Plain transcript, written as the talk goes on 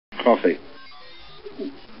Coffee.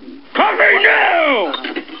 Coffee now!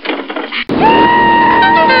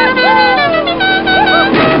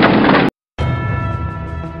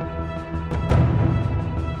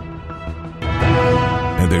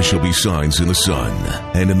 And there shall be signs in the sun,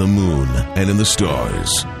 and in the moon, and in the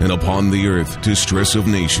stars, and upon the earth distress of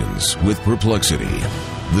nations, with perplexity,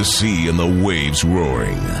 the sea and the waves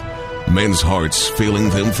roaring, men's hearts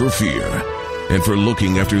failing them for fear, and for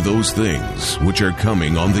looking after those things which are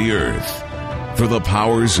coming on the earth. For the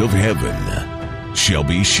powers of heaven shall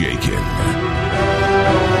be shaken.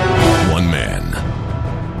 One man,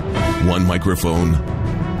 one microphone,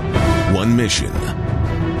 one mission,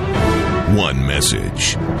 one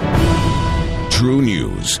message. True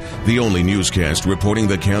News, the only newscast reporting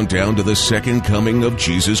the countdown to the second coming of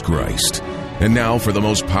Jesus Christ. And now for the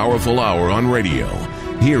most powerful hour on radio,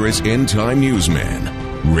 here is end-time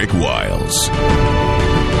newsman, Rick Wiles.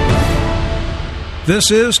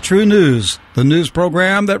 This is True News, the news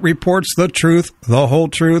program that reports the truth, the whole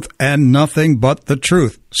truth, and nothing but the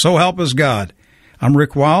truth. So help us God. I'm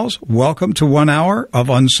Rick Wiles. Welcome to 1 hour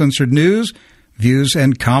of uncensored news, views,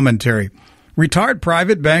 and commentary. Retired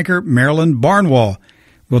private banker Marilyn Barnewall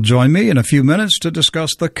will join me in a few minutes to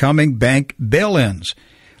discuss the coming bank bail-ins.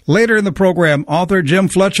 Later in the program, author Jim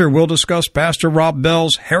Fletcher will discuss Pastor Rob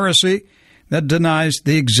Bell's heresy that denies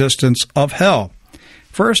the existence of hell.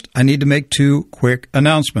 First, I need to make two quick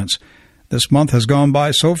announcements. This month has gone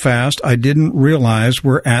by so fast, I didn't realize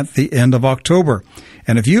we're at the end of October.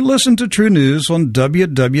 And if you listen to True News on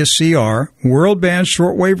WWCR, World Band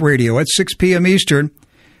Shortwave Radio at 6 p.m. Eastern,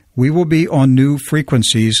 we will be on new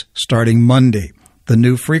frequencies starting Monday. The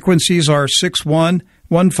new frequencies are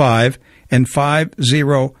 6115 and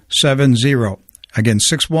 5070. Again,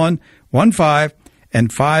 6115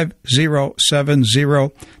 and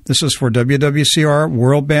 5070. This is for WWCR,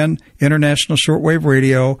 World Band International Shortwave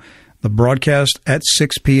Radio, the broadcast at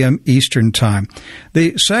 6 p.m. Eastern Time.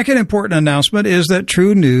 The second important announcement is that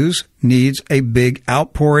True News needs a big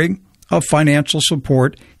outpouring of financial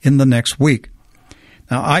support in the next week.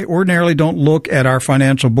 Now, I ordinarily don't look at our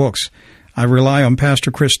financial books. I rely on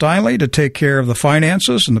Pastor Chris Steinley to take care of the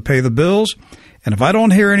finances and to pay the bills. And if I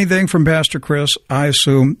don't hear anything from Pastor Chris, I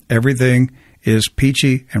assume everything is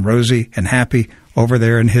peachy and rosy and happy over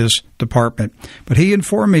there in his department. But he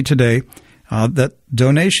informed me today that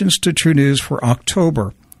donations to True News for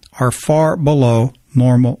October are far below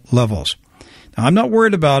normal levels. Now, I'm not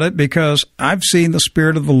worried about it because I've seen the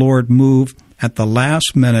Spirit of the Lord move at the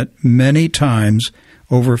last minute many times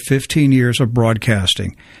over 15 years of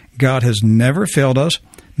broadcasting. God has never failed us,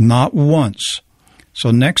 not once.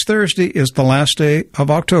 So next Thursday is the last day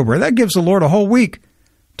of October. That gives the Lord a whole week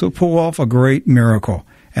to pull off a great miracle.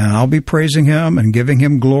 And I'll be praising Him and giving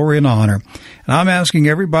Him glory and honor. And I'm asking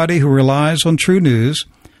everybody who relies on True News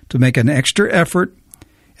to make an extra effort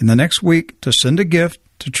in the next week to send a gift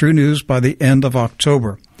to True News by the end of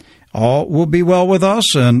October. All will be well with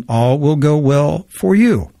us, and all will go well for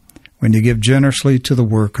you when you give generously to the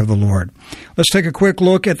work of the Lord. Let's take a quick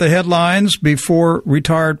look at the headlines before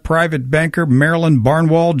retired private banker Marilyn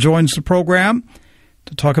Barnewall joins the program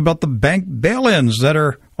to talk about the bank bail-ins that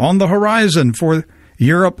are on the horizon for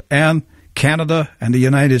Europe and Canada and the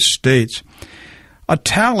United States. A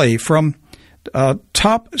tally from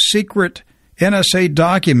top secret NSA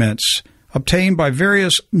documents obtained by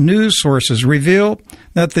various news sources reveal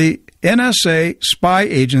that the NSA spy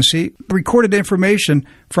agency recorded information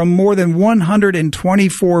from more than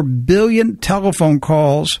 124 billion telephone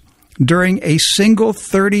calls during a single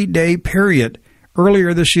 30-day period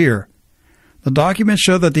earlier this year. The documents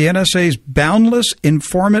show that the NSA's boundless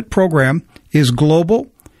informant program is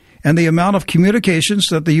global, and the amount of communications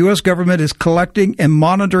that the U.S. government is collecting and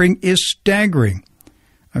monitoring is staggering.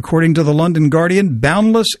 According to the London Guardian,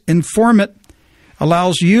 boundless informant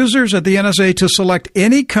allows users at the NSA to select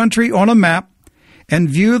any country on a map and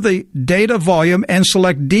view the data volume and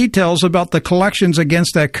select details about the collections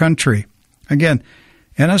against that country. Again,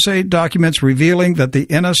 NSA documents revealing that the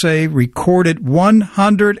NSA recorded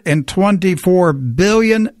 124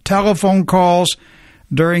 billion telephone calls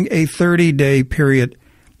during a 30-day period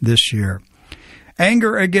this year.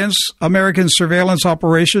 Anger against American surveillance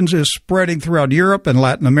operations is spreading throughout Europe and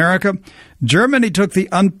Latin America. Germany took the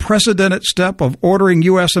unprecedented step of ordering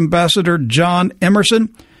U.S. Ambassador John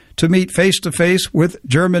Emerson to meet face-to-face with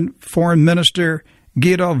German Foreign Minister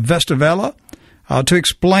Guido Westerwelle to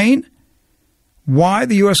explain why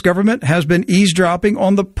the U.S. government has been eavesdropping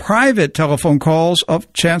on the private telephone calls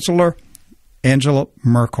of Chancellor Angela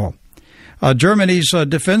Merkel. Germany's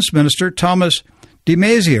defense minister, Thomas de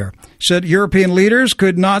Maizière, said European leaders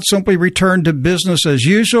could not simply return to business as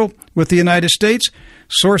usual with the United States,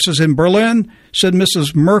 Sources in Berlin said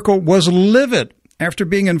Mrs. Merkel was livid after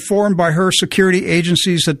being informed by her security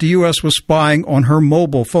agencies that the U.S. was spying on her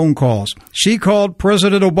mobile phone calls. She called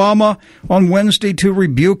President Obama on Wednesday to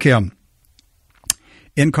rebuke him.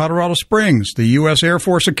 In Colorado Springs, the U.S. Air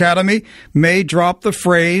Force Academy may drop the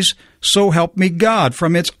phrase, "So help me God,"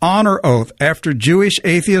 from its honor oath after Jewish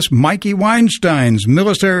atheist Mikey Weinstein's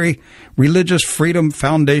Military Religious Freedom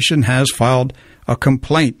Foundation has filed a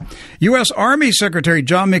complaint. U.S. Army Secretary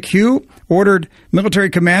John McHugh ordered military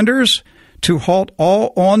commanders to halt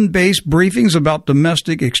all on-base briefings about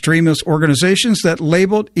domestic extremist organizations that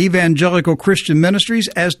labeled evangelical Christian ministries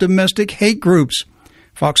as domestic hate groups.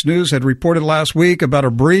 Fox News had reported last week about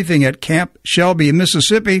a briefing at Camp Shelby,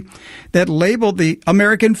 Mississippi, that labeled the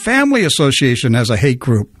American Family Association as a hate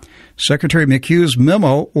group. Secretary McHugh's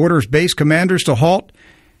memo orders base commanders to halt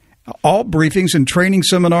all briefings and training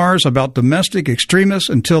seminars about domestic extremists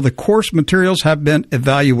until the course materials have been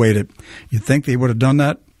evaluated. You'd think they would have done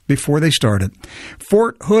that before they started.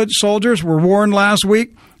 Fort Hood soldiers were warned last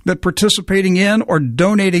week that participating in or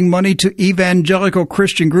donating money to evangelical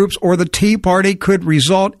Christian groups or the Tea Party could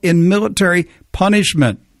result in military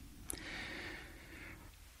punishment.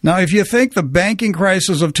 Now, if you think the banking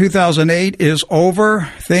crisis of 2008 is over,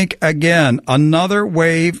 think again. Another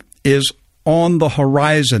wave is on the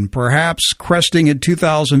horizon, perhaps cresting in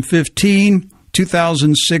 2015,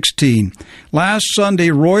 2016. Last Sunday,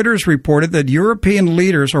 Reuters reported that European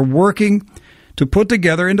leaders are working to put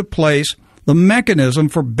together into place the mechanism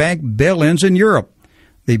for bank bail-ins in Europe.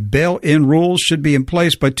 The bail-in rules should be in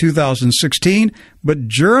place by 2016, but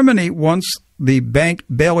Germany wants the bank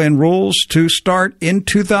bail-in rules to start in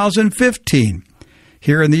 2015.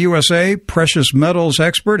 Here in the USA, precious metals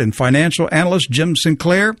expert and financial analyst Jim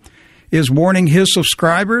Sinclair is warning his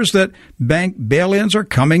subscribers that bank bail-ins are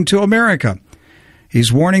coming to America.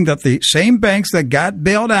 He's warning that the same banks that got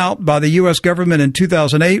bailed out by the U.S. government in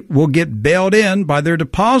 2008 will get bailed in by their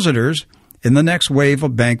depositors in the next wave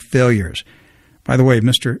of bank failures. By the way,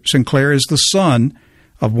 Mr. Sinclair is the son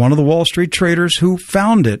of one of the Wall Street traders who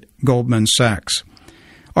founded Goldman Sachs.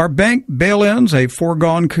 Are bank bail-ins a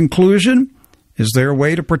foregone conclusion? Is there a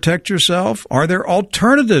way to protect yourself? Are there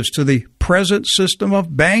alternatives to the present system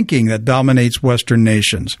of banking that dominates Western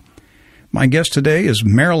nations? My guest today is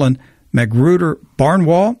Marilyn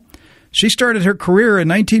Barnewall. She started her career in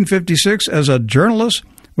 1956 as a journalist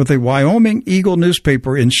with the Wyoming Eagle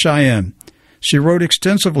newspaper in Cheyenne. She wrote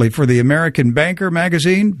extensively for the American Banker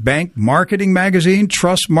magazine, Bank Marketing magazine,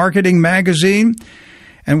 Trust Marketing magazine,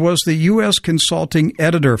 and was the U.S. consulting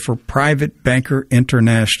editor for Private Banker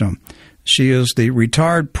International. She is the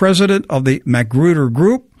retired president of the Magruder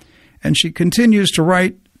Group, and she continues to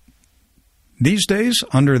write these days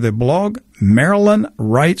under the blog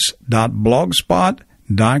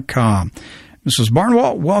marilynwrites.blogspot.com. Mrs.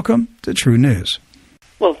 Barnewall, welcome to True News.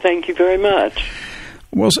 Well, thank you very much.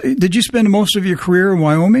 Well, did you spend most of your career in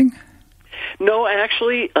Wyoming? No,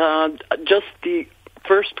 actually, just the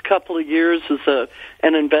first couple of years as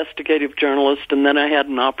an investigative journalist, and then I had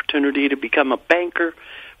an opportunity to become a banker,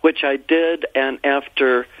 which I did, and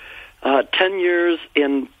after 10 years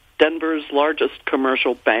in Denver's largest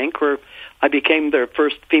commercial bank, where I became their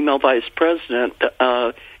first female vice president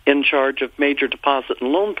in charge of major deposit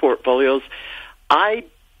and loan portfolios, I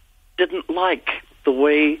didn't like the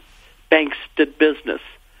way banks did business.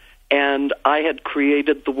 And I had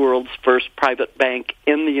created the world's first private bank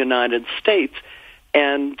in the United States.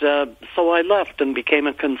 And so I left and became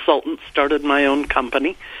a consultant, started my own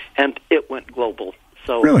company, and it went global.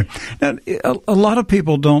 So really? Now, a lot of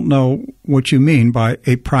people don't know what you mean by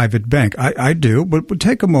a private bank. I do, but we'll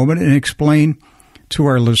take a moment and explain to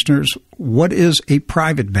our listeners what is a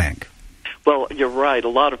private bank. Well, you're right. A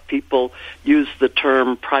lot of people use the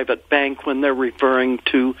term private bank when they're referring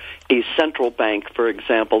to a central bank, for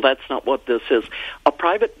example. That's not what this is. A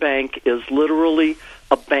private bank is literally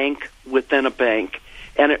a bank within a bank,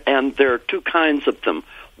 and there are two kinds of them.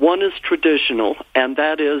 One is traditional, and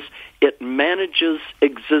that is it manages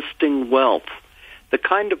existing wealth. The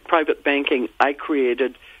kind of private banking I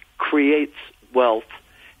created creates wealth,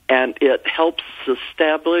 and it helps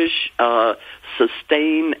establish,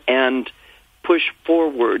 sustain, and push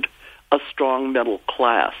forward a strong middle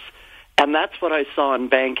class. And that's what I saw in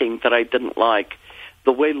banking that I didn't like.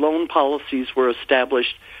 The way loan policies were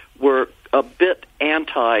established were a bit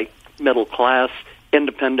anti-middle class,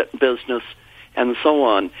 independent business, and so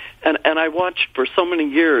on. And I watched for so many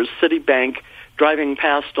years Citibank driving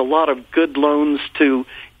past a lot of good loans to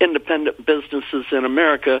independent businesses in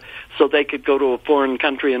America so they could go to a foreign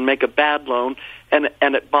country and make a bad loan, and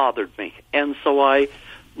it bothered me. And so I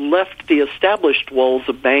left the established walls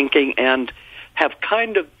of banking and have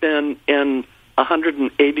kind of been in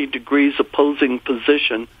 180 degrees opposing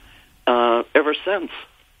position ever since.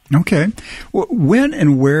 Okay. When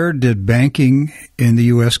and where did banking in the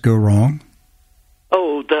U.S. go wrong?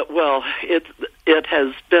 Oh, it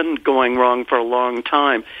has been going wrong for a long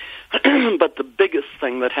time. But the biggest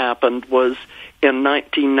thing that happened was in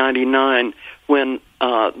 1999 when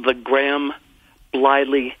the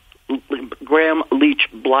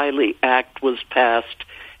Gramm-Leach-Bliley Act was passed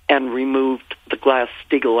and removed the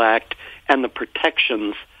Glass-Steagall Act and the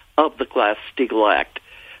protections of the Glass-Steagall Act.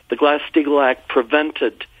 The Glass-Steagall Act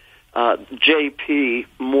prevented J.P.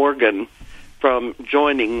 Morgan from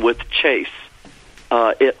joining with Chase.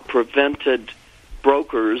 It prevented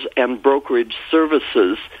brokers and brokerage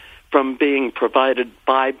services from being provided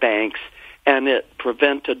by banks, and it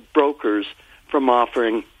prevented brokers from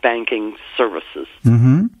offering banking services.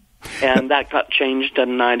 Mm-hmm. And that got changed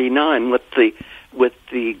in '99 with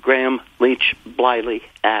the Gramm-Leach-Bliley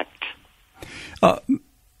Act.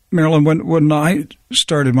 Marilyn, when I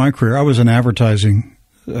started my career, I was an advertising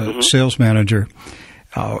sales manager,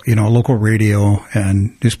 local radio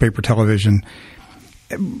and newspaper television.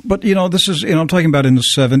 But, this is, I'm talking about in the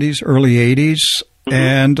 70s, early 80s. Mm-hmm.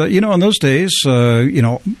 And, in those days,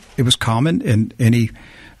 it was common in any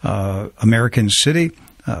American city.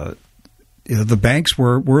 The banks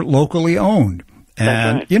were locally owned.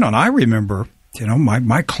 And, right. And I remember,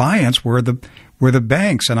 my clients were the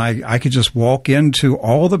banks. And I could just walk into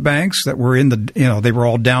all the banks that were in they were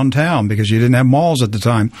all downtown because you didn't have malls at the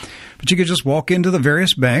time. But you could just walk into the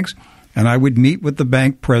various banks, and I would meet with the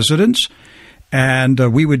bank presidents, and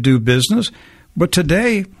we would do business. But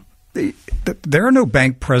today, there are no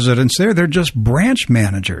bank presidents there. They're just branch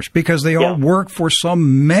managers because they all work for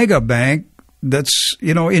some mega bank that's,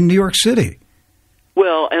 in New York City.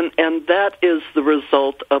 Well, and that is the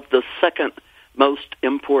result of the second most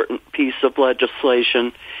important piece of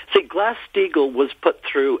legislation. See, Glass-Steagall was put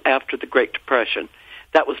through after the Great Depression.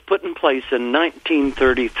 That was put in place in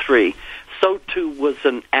 1933. So, too, was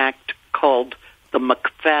an act called the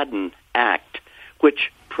McFadden Act,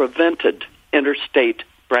 which prevented interstate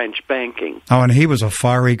branch banking. Oh, and he was a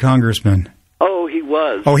fiery congressman. Oh, he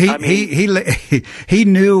was. Oh, he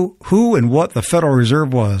knew who and what the Federal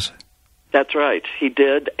Reserve was. That's right, he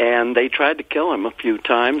did, and they tried to kill him a few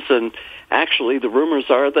times, and actually the rumors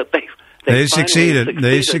are that they succeeded.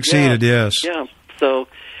 They succeeded, yes. Yeah. So,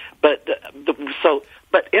 but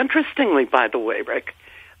interestingly, by the way, Rick,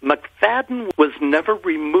 McFadden was never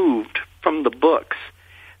removed from the books.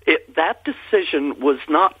 That decision was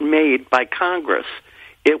not made by Congress.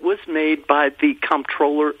 It was made by the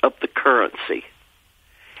comptroller of the currency.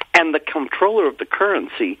 And the comptroller of the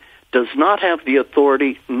currency does not have the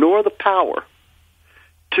authority nor the power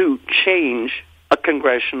to change a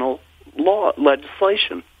congressional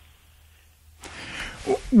legislation.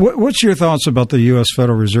 What's your thoughts about the U.S.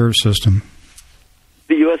 Federal Reserve System?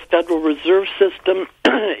 The U.S. Federal Reserve System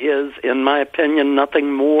is, in my opinion,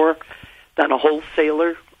 nothing more than a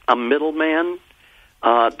wholesaler, a middleman,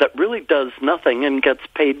 that really does nothing and gets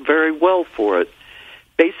paid very well for it.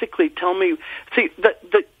 Basically, the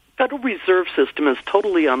Federal Reserve System is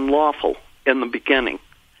totally unlawful in the beginning.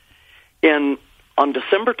 On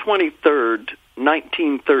December 23rd,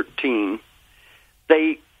 1913,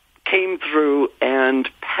 they came through and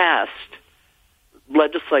passed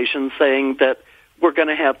legislation saying that we're going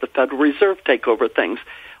to have the Federal Reserve take over things.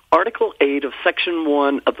 Article 8 of Section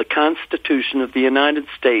 1 of the Constitution of the United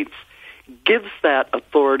States gives that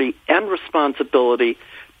authority and responsibility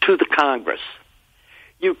to the Congress.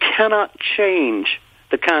 You cannot change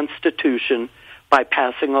the Constitution by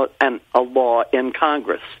passing a law in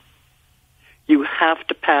Congress. You have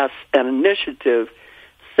to pass an initiative,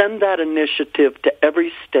 send that initiative to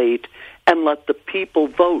every state, and let the people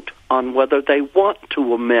vote on whether they want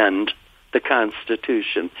to amend the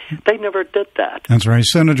Constitution. They never did that. That's right.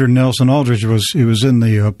 Senator Nelson Aldrich was in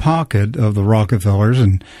the pocket of the Rockefellers,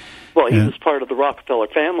 and he was part of the Rockefeller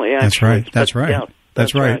family. Actually. That's right.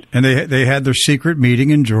 Right. And they had their secret meeting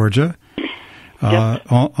in Georgia,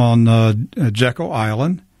 on Jekyll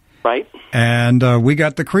Island. Right. And we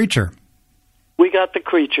got the creature. We got the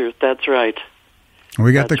creature. That's right.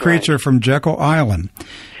 We got the creature from Jekyll Island.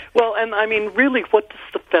 Well, and I mean, really, what does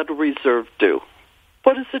the Federal Reserve do?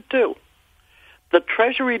 What does it do? The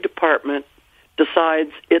Treasury Department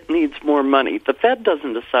decides it needs more money. The Fed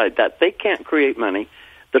doesn't decide that. They can't create money.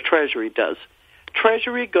 The Treasury does.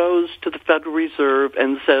 Treasury goes to the Federal Reserve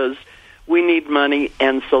and says, we need money,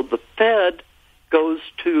 and so the Fed goes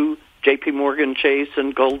to J.P. Morgan Chase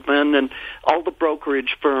and Goldman and all the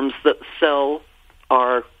brokerage firms that sell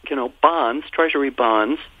our, bonds, Treasury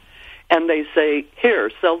bonds, and they say,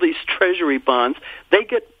 here, sell these treasury bonds. They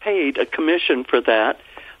get paid a commission for that.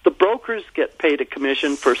 The brokers get paid a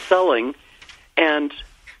commission for selling, and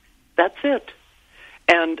that's it.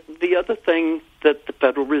 And the other thing that the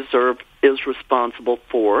Federal Reserve is responsible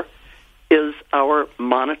for is our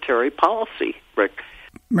monetary policy, Rick.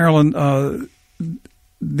 Marilyn,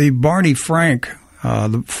 the Barney Frank,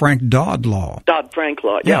 the Frank-Dodd law. Dodd-Frank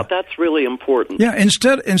law, yeah, that's really important. Yeah,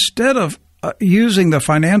 instead of using the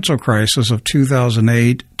financial crisis of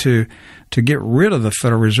 2008 to get rid of the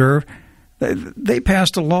Federal Reserve, they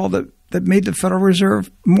passed a law that made the Federal Reserve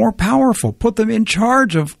more powerful, put them in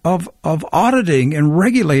charge of auditing and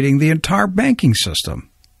regulating the entire banking system.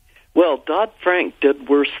 Well, Dodd-Frank did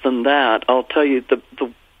worse than that. I'll tell you,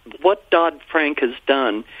 what Dodd-Frank has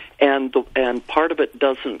done, and part of it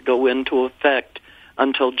doesn't go into effect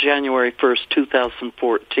until January 1st,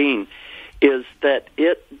 2014, is that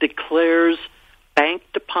it declares bank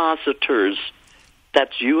depositors,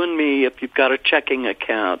 that's you and me if you've got a checking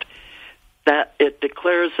account, that it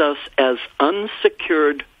declares us as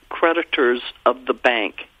unsecured creditors of the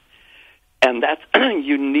bank. And that's,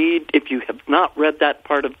 you need, if you have not read that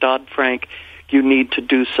part of Dodd-Frank, you need to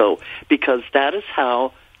do so, because that is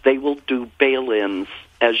how they will do bail-ins,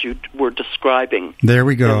 as you were describing. There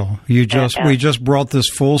we go. We just brought this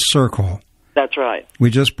full circle. That's right. We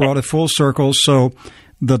just brought it full circle. So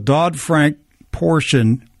the Dodd-Frank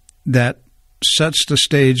portion that sets the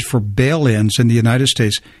stage for bail-ins in the United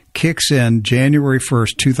States kicks in January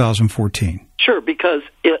 1st, 2014. Sure, because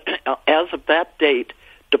as of that date,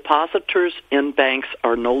 depositors in banks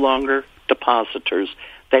are no longer depositors.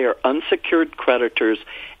 They are unsecured creditors.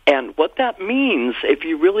 And what that means, if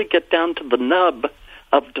you really get down to the nub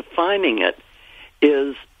of defining it,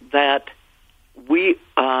 is that we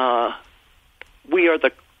are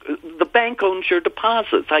the bank owns your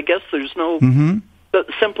deposits. I guess there's no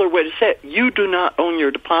simpler way to say it. You do not own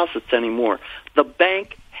your deposits anymore. The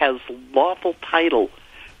bank has lawful title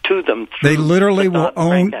to them. They literally will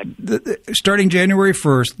own, starting January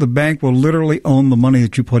 1st, the bank will literally own the money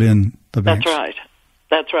that you put in the bank. That's right.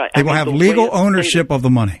 That's right. They will have legal ownership of the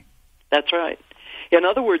money. That's right. In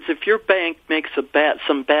other words, if your bank makes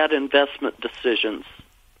some bad investment decisions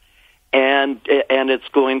and it's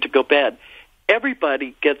going to go bad,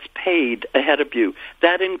 everybody gets paid ahead of you.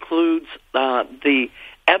 That includes the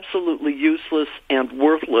absolutely useless and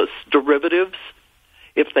worthless derivatives.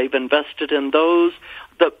 If they've invested in those,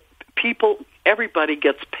 everybody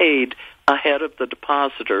gets paid ahead of the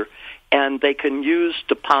depositor, and they can use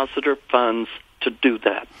depositor funds to do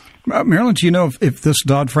that. Marilyn, do you know if this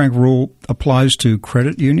Dodd-Frank rule applies to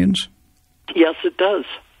credit unions? Yes, it does.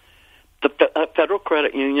 The federal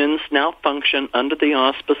credit unions now function under the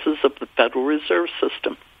auspices of the Federal Reserve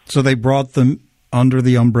System. So they brought them under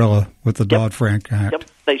the umbrella with the Dodd-Frank Act. Yep,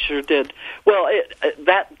 they sure did. Well,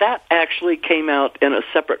 that actually came out in a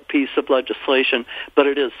separate piece of legislation, but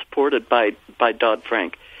it is supported by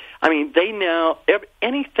Dodd-Frank. I mean, they now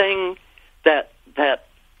anything that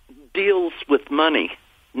deals with money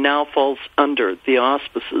now falls under the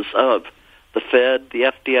auspices of the Fed,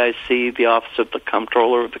 the FDIC, the Office of the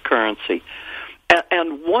Comptroller of the Currency.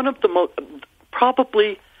 And one of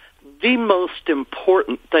probably the most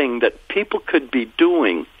important thing that people could be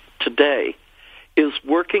doing today is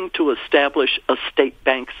working to establish a state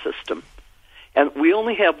bank system. And we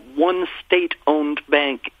only have one state-owned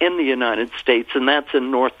bank in the United States, and that's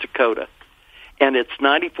in North Dakota. And it's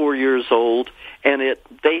 94 years old, and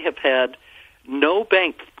they have had no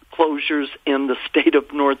bank closures in the state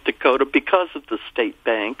of North Dakota because of the state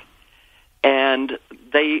bank. And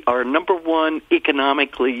they are number one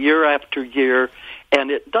economically year after year,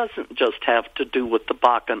 and it doesn't just have to do with the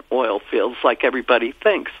Bakken oil fields like everybody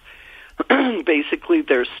thinks. Basically,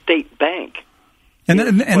 their state bank. And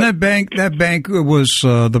that bank was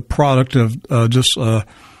the product of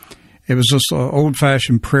it was just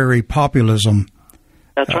old-fashioned prairie populism.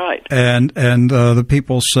 That's right. And the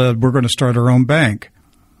people said, we're going to start our own bank.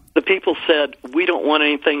 The people said, we don't want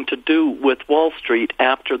anything to do with Wall Street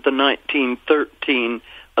after the 1913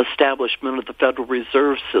 establishment of the Federal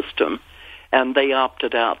Reserve System, and they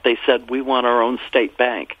opted out. They said, we want our own state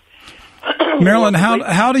bank. Marilyn,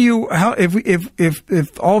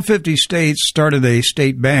 if all 50 states started a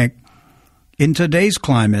state bank in today's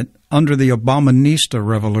climate under the Obamanista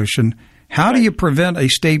revolution, how do you prevent a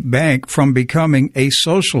state bank from becoming a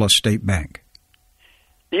socialist state bank?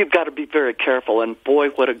 You've got to be very careful, and boy,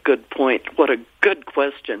 what a good point, what a good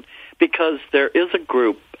question, because there is a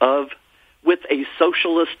group with a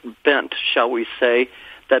socialist bent, shall we say,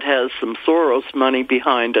 that has some Soros money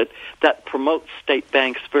behind it that promotes state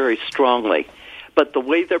banks very strongly. But the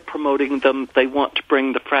way they're promoting them, they want to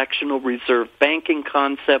bring the fractional reserve banking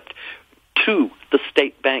concept to the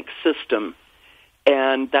state bank system,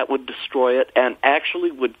 and that would destroy it and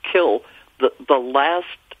actually would kill the last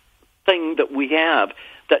thing that we have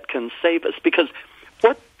that can save us. Because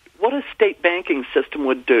what a state banking system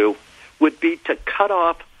would do would be to cut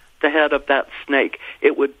off the head of that snake.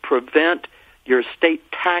 It would prevent your state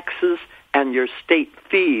taxes and your state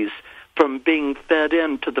fees from being fed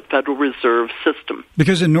into the Federal Reserve system.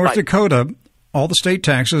 Because in North Dakota, all the state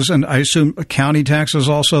taxes, and I assume county taxes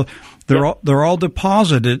also, they're all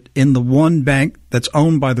deposited in the one bank that's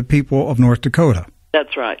owned by the people of North Dakota.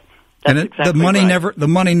 That's right. That's exactly the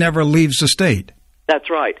money never leaves the state. That's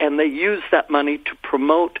right, and they use that money to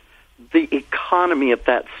promote the economy of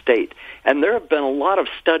that state. And there have been a lot of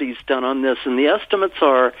studies done on this, and the estimates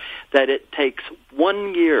are that it takes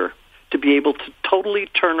 1 year to be able to totally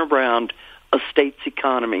turn around a state's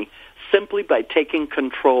economy simply by taking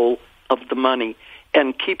control of the money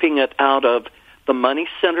and keeping it out of the money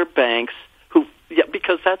center banks,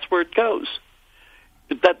 because that's where it goes.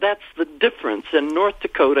 That's the difference in North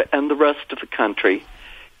Dakota and the rest of the country.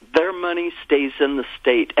 Their money stays in the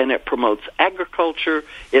state, and it promotes agriculture,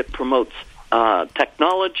 it promotes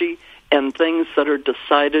technology, and things that are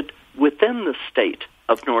decided within the state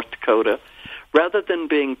of North Dakota, rather than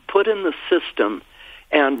being put in the system.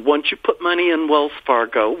 And once you put money in Wells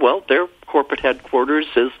Fargo, well, their corporate headquarters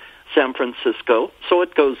is San Francisco, so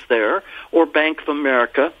it goes there. Or Bank of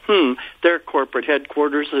America, their corporate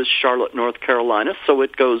headquarters is Charlotte, North Carolina, so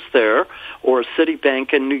it goes there. Or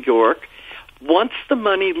Citibank in New York. Once the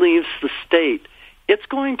money leaves the state, it's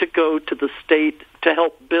going to go to the state to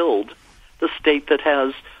help build the state that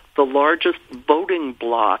has the largest voting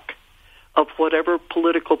bloc of whatever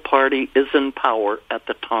political party is in power at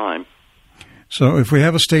the time. So if we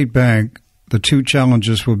have a state bank, the two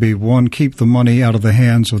challenges will be, one, keep the money out of the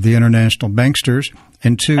hands of the international banksters,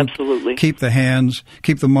 and two, absolutely, keep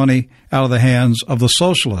the money out of the hands of the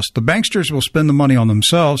socialists. The banksters will spend the money on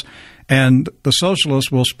themselves, and the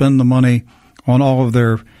socialists will spend the money on all of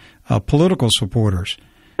their political supporters.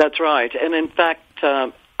 That's right. And in fact,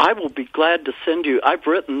 I will be glad to send you, I've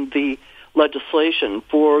written the legislation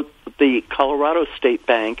for the Colorado State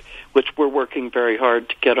Bank, which we're working very hard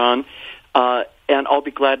to get on, and I'll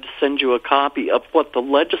be glad to send you a copy of what the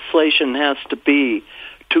legislation has to be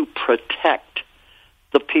to protect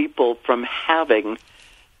the people from having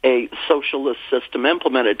a socialist system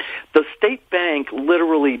implemented. The state bank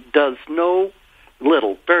literally does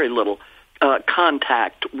very little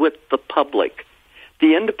contact with the public.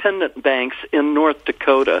 The independent banks in North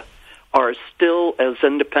Dakota are still as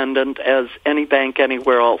independent as any bank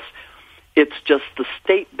anywhere else. It's just the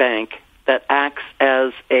state bank that acts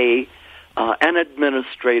as an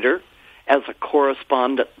administrator, as a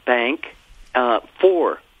correspondent bank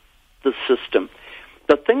for the system.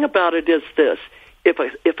 The thing about it is this: if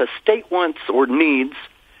a state wants or needs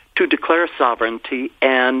to declare sovereignty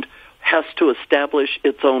and has to establish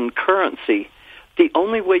its own currency, the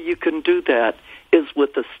only way you can do that is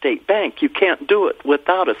with a state bank. You can't do it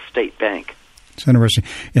without a state bank. It's interesting.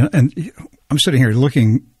 And I'm sitting here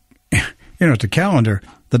looking, at the calendar,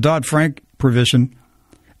 the Dodd-Frank provision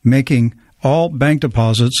making all bank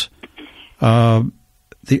deposits,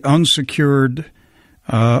 the unsecured,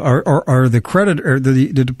 or the credit, or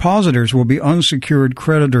the depositors will be unsecured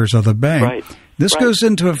creditors of the bank. Right. This goes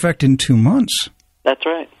into effect in 2 months. That's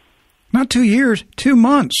right. Not 2 years, 2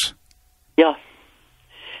 months. Yeah.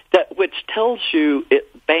 Which tells you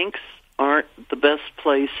banks aren't the best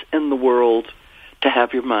place in the world to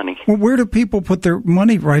have your money. Well, where do people put their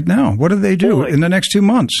money right now? What do they do in the next 2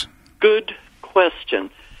 months? Good question.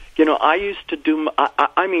 I used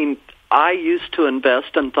to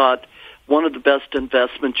invest and thought one of the best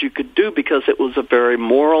investments you could do, because it was a very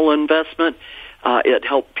moral investment. It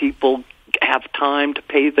helped people have time to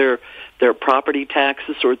pay their property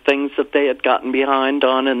taxes or things that they had gotten behind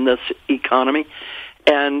on in this economy.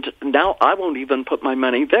 And now I won't even put my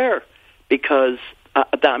money there, because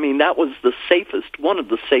that was one of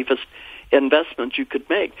the safest investments you could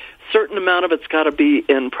make. Certain amount of it's got to be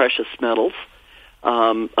in precious metals.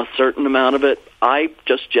 A certain amount of it, I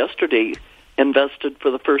just yesterday invested for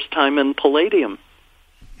the first time in palladium.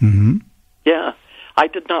 Mm-hmm. Yeah. I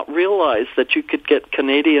did not realize that you could get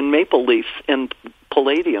Canadian maple leafs in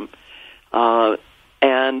palladium. Because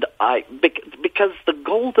the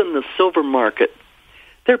gold and the silver market,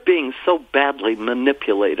 they're being so badly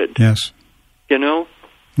manipulated. Yes.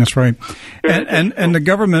 That's right. And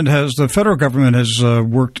the federal government has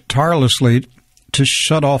worked tirelessly to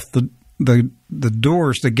shut off the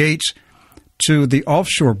doors, the gates to the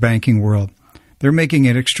offshore banking world. they're making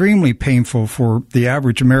it extremely painful for the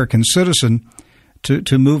average American citizen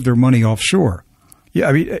to move their money offshore. Yeah,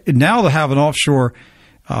 I mean, now to have an offshore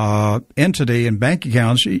entity and bank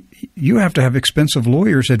accounts, you have to have expensive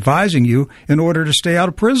lawyers advising you in order to stay out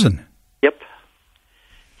of prison. Yep.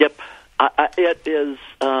 It is.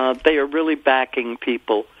 They are really backing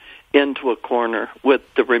people into a corner with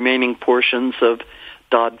the remaining portions of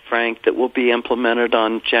Dodd-Frank that will be implemented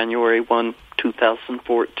on January 1,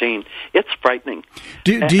 2014. It's frightening.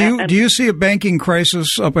 Do you see a banking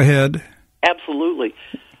crisis up ahead? Absolutely.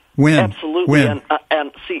 When? Absolutely. When?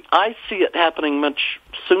 And see, I see it happening much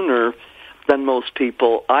sooner than most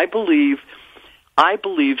people. I believe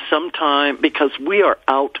sometime, because we are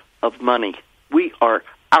out of money. We are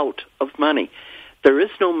out of money. There is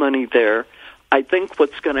no money there. I think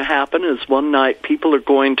what's going to happen is one night people are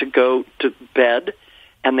going to go to bed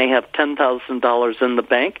and they have $10,000 in the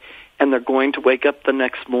bank, and they're going to wake up the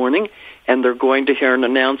next morning and they're going to hear an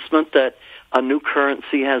announcement that a new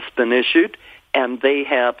currency has been issued, and they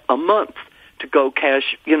have a month to go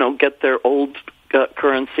cash, get their old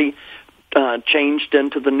currency changed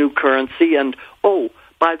into the new currency. And, oh,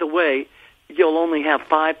 by the way, you'll only have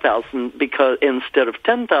 5,000 because instead of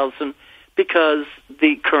 10,000 because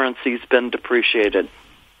the currency's been depreciated.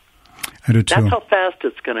 I do too. That's how fast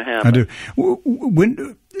it's going to happen. I do.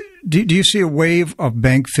 When do you see a wave of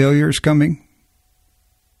bank failures coming?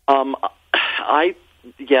 I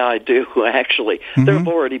do actually. Mm-hmm. There's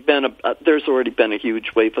already been a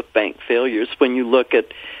huge wave of bank failures when you look at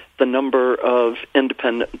the number of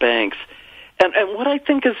independent banks. And what I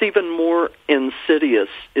think is even more insidious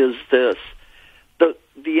is this.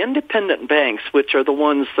 The independent banks, which are the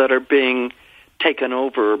ones that are being taken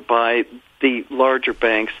over by the larger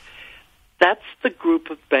banks, that's the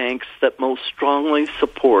group of banks that most strongly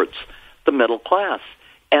supports the middle class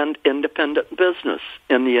and independent business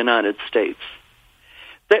in the United States.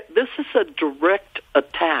 This is a direct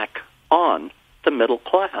attack on the middle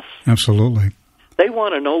class. Absolutely. They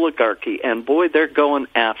want an oligarchy, and boy, they're going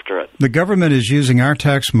after it. The government is using our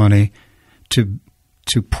tax money to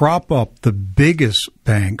prop up the biggest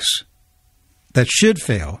banks that should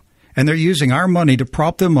fail, and they're using our money to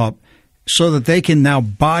prop them up so that they can now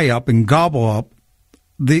buy up and gobble up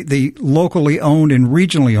the locally owned and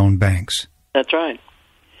regionally owned banks. That's right.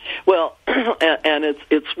 Well, and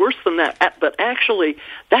it's worse than that. But actually,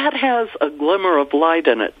 that has a glimmer of light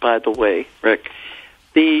in it, by the way, Rick.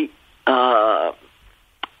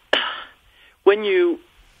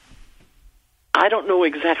 I don't know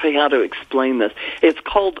exactly how to explain this. It's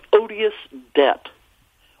called odious debt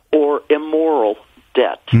or immoral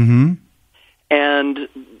debt. Mm-hmm. And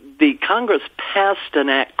the Congress passed an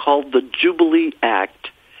act called the Jubilee Act,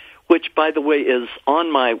 which, by the way, is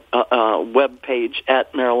on my web page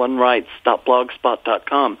at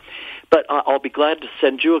marilynwrites.blogspot.com. But I'll be glad to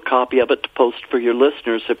send you a copy of it to post for your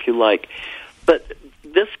listeners if you like. But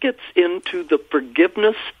this gets into the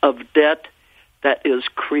forgiveness of debt that is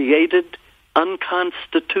created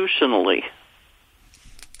unconstitutionally.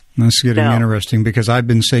 That's getting interesting because I've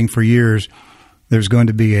been saying for years there's going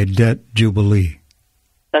to be a debt jubilee.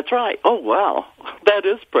 That's right. Oh, wow. That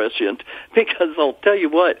is prescient, because I'll tell you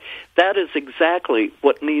what, that is exactly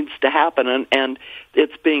what needs to happen, and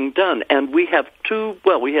it's being done. And we have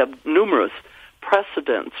numerous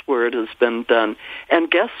precedents where it has been done.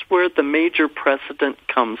 And guess where the major precedent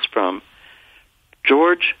comes from?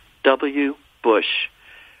 George W. Bush.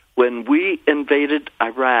 When we invaded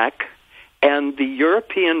Iraq and the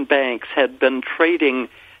European banks had been trading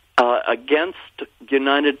against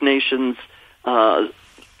United Nations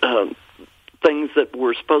things that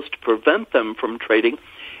were supposed to prevent them from trading,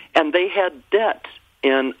 and they had debt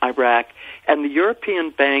in Iraq, and the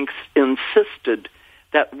European banks insisted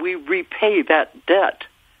that we repay that debt,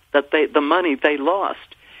 the money they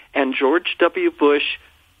lost. And George W. Bush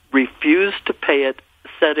refused to pay it,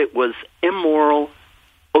 said it was immoral,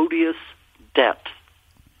 odious debt.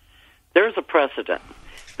 There's a precedent.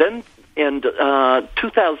 Then in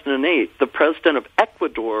 2008, the president of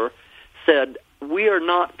Ecuador said, we are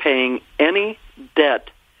not paying any debt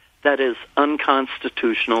that is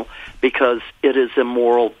unconstitutional because it is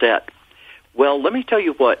immoral debt. Well, let me tell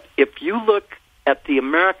you what, if you look at the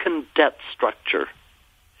American debt structure,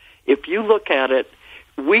 if you look at it,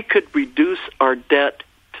 we could reduce our debt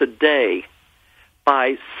today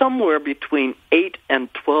by somewhere between $8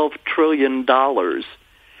 and $12 trillion,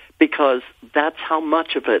 because that's how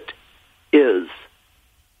much of it is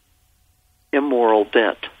immoral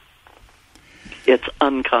debt. It's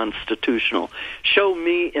unconstitutional. Show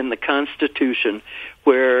me in the Constitution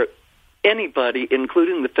where anybody,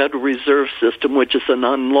 including the Federal Reserve System, which is an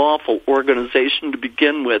unlawful organization to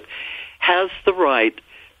begin with, has the right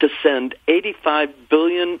to send $85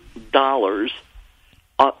 billion,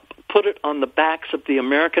 put it on the backs of the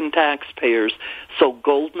American taxpayers so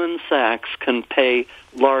Goldman Sachs can pay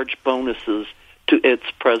large bonuses to its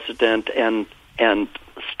president and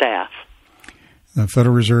staff. The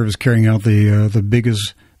Federal Reserve is carrying out the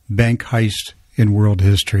biggest bank heist in world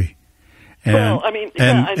history. And,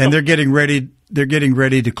 and they're getting ready. They're getting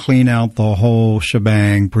ready to clean out the whole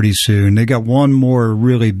shebang pretty soon. They got one more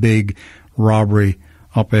really big robbery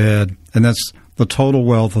up ahead, and that's the total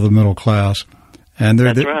wealth of the middle class. And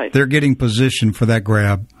they're getting positioned for that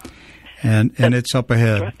grab, and it's up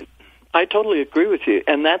ahead. Right. I totally agree with you,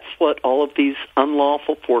 and that's what all of these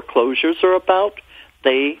unlawful foreclosures are about.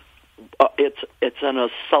 It's an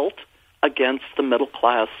assault against the middle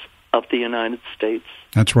class of the United States.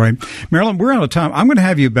 That's right. Marilyn, we're out of time. I'm going to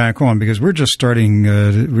have you back on because we're just getting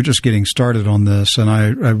started on this, and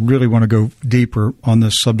I really want to go deeper on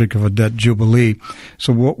this subject of a debt jubilee.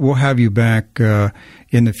 So we'll have you back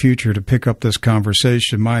in the future to pick up this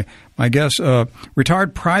conversation. My guest,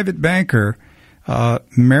 retired private banker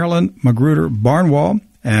Marilyn Magruder Barnewall,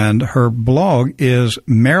 and her blog is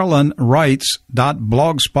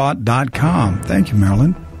marilynwrites.blogspot.com. Thank you,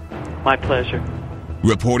 Marilyn. My pleasure.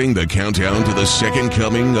 Reporting the countdown to the second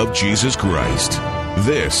coming of Jesus Christ.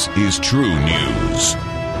 This is True News.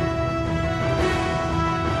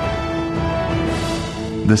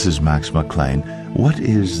 This is Max McLean. What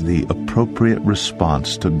is the appropriate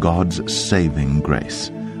response to God's saving grace?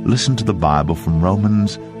 Listen to the Bible from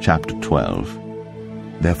Romans chapter 12.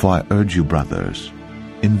 Therefore I urge you, brothers,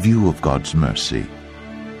 in view of God's mercy,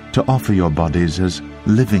 to offer your bodies as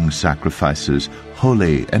living sacrifices,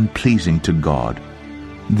 holy and pleasing to God.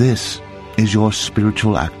 This is your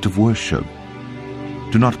spiritual act of worship.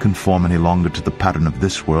 Do not conform any longer to the pattern of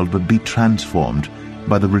this world, but be transformed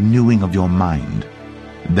by the renewing of your mind.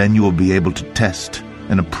 Then you will be able to test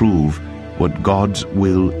and approve what God's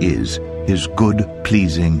will is, His good,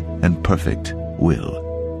 pleasing, and perfect will.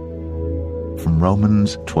 From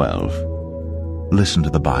Romans 12. Listen to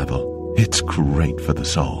the Bible. It's great for the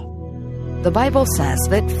soul. The Bible says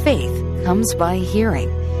that faith comes by hearing.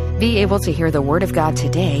 Be able to hear the Word of God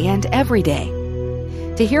today and every day.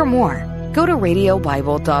 To hear more, go to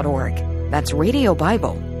radiobible.org. That's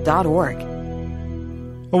radiobible.org.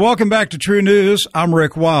 Well, welcome back to True News. I'm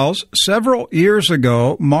Rick Wiles. Several years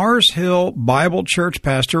ago, Mars Hill Bible Church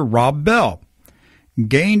pastor Rob Bell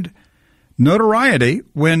gained notoriety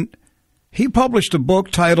when he published a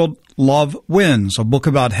book titled Love Wins, a book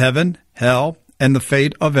about heaven, hell, and the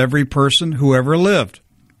fate of every person who ever lived.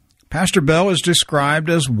 Pastor Bell is described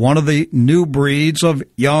as one of the new breeds of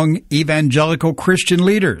young evangelical Christian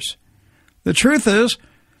leaders. The truth is,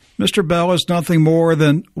 Mr. Bell is nothing more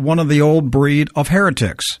than one of the old breed of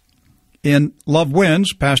heretics. In Love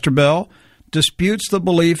Wins, Pastor Bell disputes the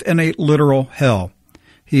belief in a literal hell.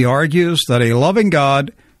 He argues that a loving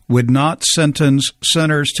God would not sentence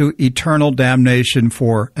sinners to eternal damnation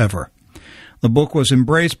forever. The book was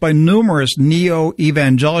embraced by numerous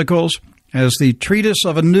neo-evangelicals as the treatise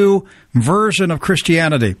of a new version of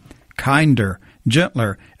Christianity, kinder,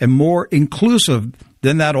 gentler, and more inclusive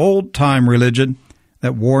than that old-time religion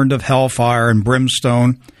that warned of hellfire and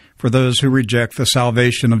brimstone for those who reject the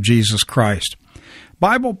salvation of Jesus Christ.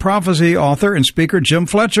 Bible prophecy author and speaker Jim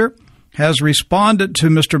Fletcher has responded to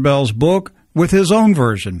Mr. Bell's book with his own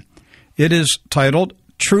version. It is titled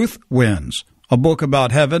Truth Wins, a book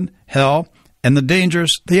about heaven, hell, and the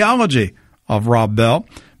dangerous theology of Rob Bell.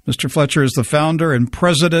 Mr. Fletcher is the founder and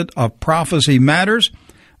president of Prophecy Matters.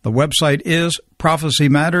 The website is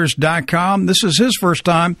prophecymatters.com. This is his first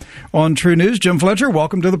time on True News. Jim Fletcher,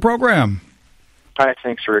 welcome to the program. Hi,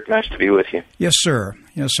 thanks, Rick. Nice to be with you. Yes, sir.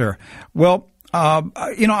 Yes, sir. Well, I'm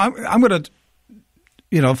going to,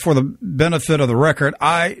 for the benefit of the record,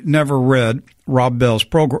 I never read Rob Bell's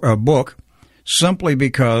book simply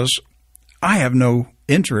because I have no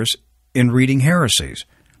interest in reading heresies.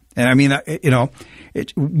 And I mean,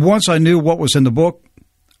 once I knew what was in the book,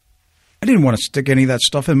 I didn't want to stick any of that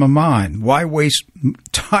stuff in my mind. Why waste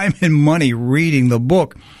time and money reading the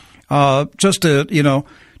book just to know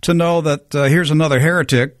that here's another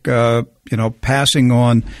heretic, passing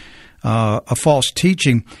on a false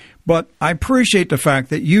teaching. But I appreciate the fact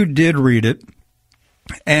that you did read it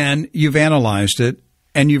and you've analyzed it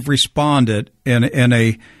and you've responded in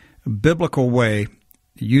a biblical way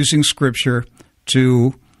using Scripture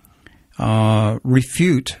to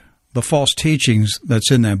refute the false teachings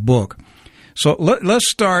that's in that book. So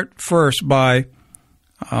let's start first by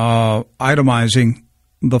itemizing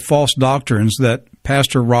the false doctrines that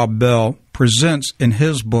Pastor Rob Bell presents in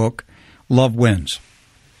his book, Love Wins.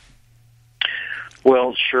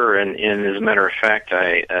 Well, sure, and as a matter of fact,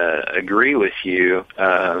 I agree with you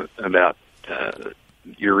about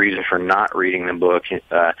your reason for not reading the book.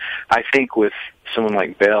 I think with someone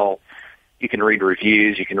like Bell, you can read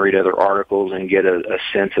reviews, you can read other articles, and get a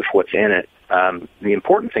sense of what's in it. The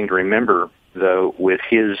important thing to remember, though, with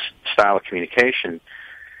his style of communication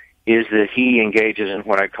is that he engages in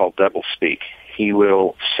what I call doublespeak. He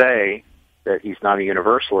will say that he's not a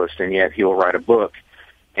universalist, and yet he will write a book,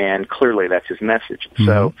 and clearly that's his message. Mm-hmm.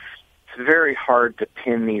 So it's very hard to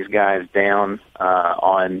pin these guys down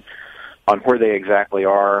on where they exactly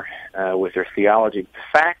are with their theology.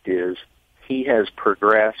 The fact is, he has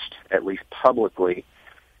progressed, at least publicly,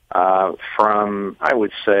 from, I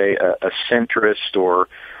would say, a centrist or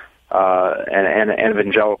an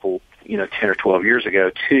evangelical, 10 or 12 years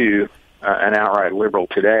ago, to an outright liberal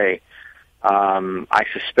today. I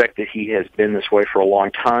suspect that he has been this way for a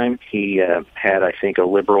long time. He had, I think, a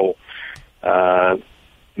liberal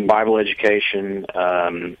Bible education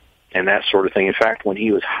and that sort of thing. In fact, when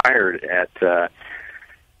he was hired at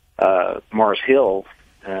Mars Hill,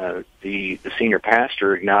 the senior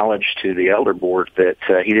pastor acknowledged to the elder board that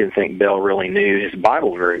he didn't think Bell really knew his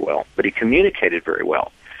Bible very well, but he communicated very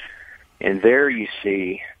well. And there you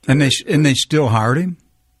see... And they still hired him?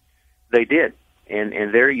 They did.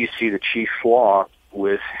 And there you see the chief flaw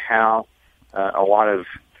with how a lot of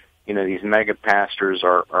these mega pastors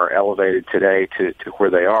are elevated today to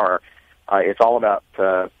where they are. It's all about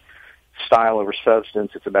style over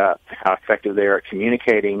substance. It's about how effective they are at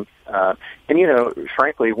communicating. And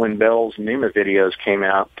frankly, when Bell's Pneuma videos came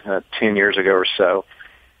out 10 years ago or so,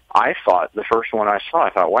 I thought, the first one I saw, I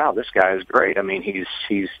thought, wow, this guy is great. I mean,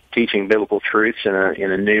 he's teaching biblical truths in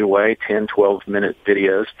a new way, 10, 12-minute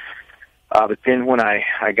videos. But then when I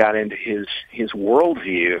got into his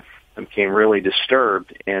worldview, I became really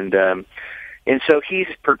disturbed. And so he's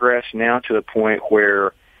progressed now to a point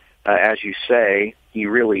where, as you say, he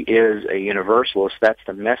really is a universalist. That's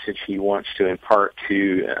the message he wants to impart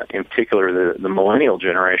to, in particular, the millennial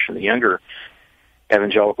generation, the younger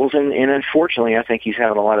evangelicals. And unfortunately, I think he's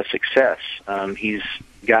having a lot of success. He's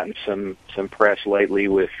gotten some press lately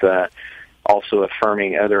with also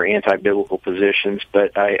affirming other anti-biblical positions,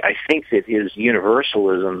 but I think that his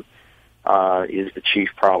universalism is the chief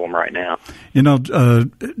problem right now.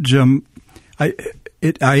 Jim, I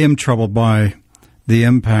am troubled by the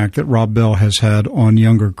impact that Rob Bell has had on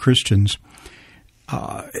younger Christians.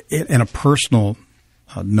 In a personal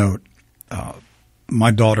note,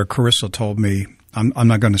 my daughter Carissa told me, I'm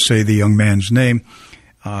not going to say the young man's name.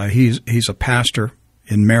 He's a pastor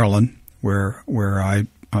in Maryland, where I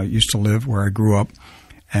used to live, where I grew up,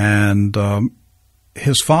 and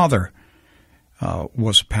his father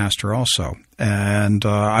was a pastor also, and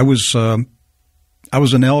I was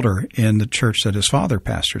an elder in the church that his father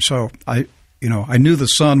pastored. So I knew the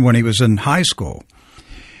son when he was in high school,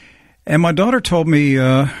 and my daughter told me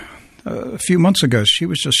a few months ago she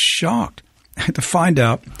was just shocked to find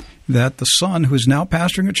out that the son, who is now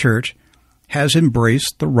pastoring a church, has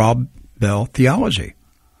embraced the Rob Bell theology,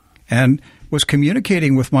 and was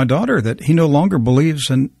communicating with my daughter that he no longer believes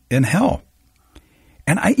in hell.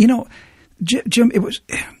 And Jim, it was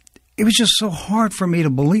just so hard for me to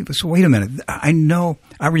believe. So wait a minute.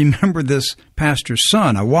 I remember this pastor's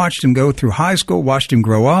son. I watched him go through high school, watched him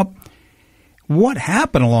grow up. What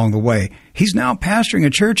happened along the way? He's now pastoring a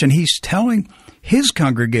church, and he's telling his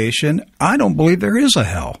congregation, I don't believe there is a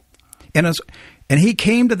hell. And he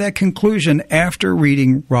came to that conclusion after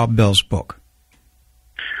reading Rob Bell's book.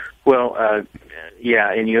 Well,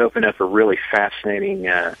 yeah, and you open up a really fascinating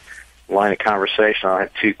line of conversation. I'll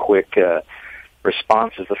have two quick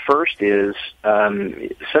responses. The first is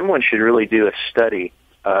someone should really do a study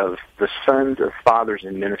of the sons of fathers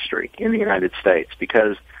in ministry in the United States,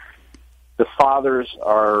 because the fathers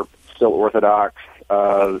are still Orthodox,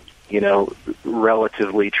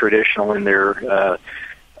 relatively traditional in their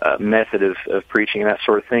method of preaching and that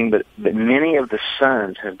sort of thing, but many of the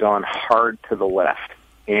sons have gone hard to the left.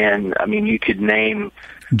 And, I mean, you could name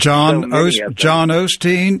John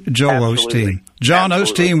Osteen, Joel Osteen. John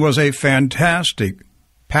Osteen was a fantastic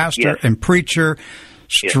pastor and preacher,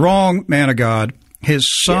 strong man of God. His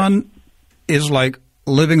son is like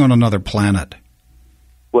living on another planet.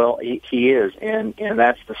 Well, he is, and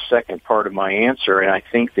that's the second part of my answer. And I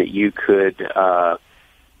think that you could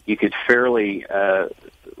fairly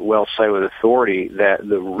well say with authority that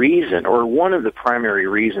the reason, or one of the primary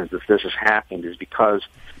reasons that this has happened, is because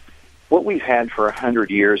what we've had for 100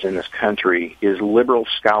 years in this country is liberal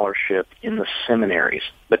scholarship in the seminaries.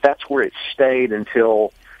 But that's where it stayed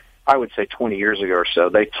until, I would say, 20 years ago or so.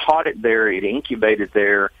 They taught it there. It incubated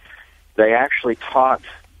there. They actually taught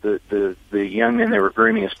the young men they were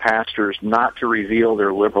grooming as pastors not to reveal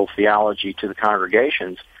their liberal theology to the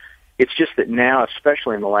congregations. It's just that now,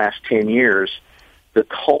 especially in the last 10 years, the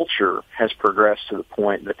culture has progressed to the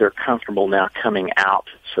point that they're comfortable now coming out,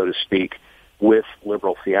 so to speak, with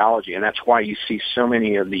liberal theology. And that's why you see so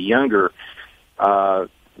many of the younger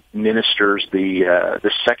ministers,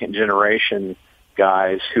 the second generation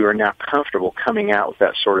guys who are now comfortable coming out with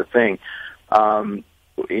that sort of thing.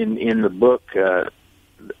 In the book,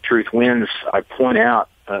 Truth Wins, I point out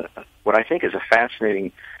what I think is a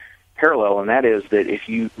fascinating parallel, and that is that if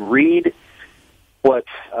you read what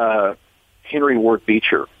Henry Ward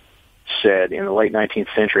Beecher said in the late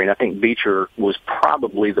 19th century, and I think Beecher was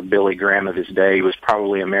probably the Billy Graham of his day. He was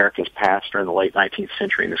probably America's pastor in the late 19th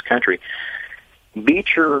century in this country.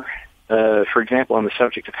 Beecher, for example, on the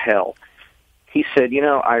subject of hell, he said,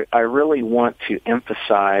 I really want to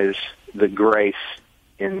emphasize the grace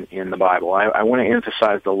in the Bible. I want to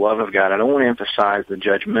emphasize the love of God. I don't want to emphasize the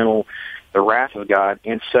judgmental, the wrath of God.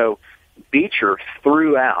 And so Beecher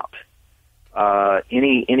threw out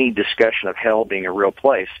any discussion of hell being a real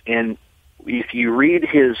place. And if you read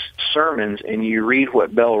his sermons and you read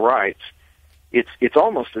what Bell writes, it's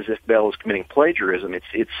almost as if Bell is committing plagiarism.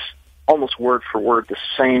 It's almost word for word the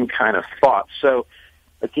same kind of thought. So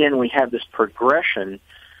again, we have this progression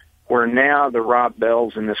where now the Rob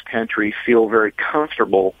Bells in this country feel very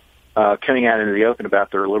comfortable coming out into the open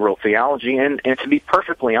about their liberal theology. And to be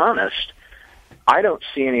perfectly honest, I don't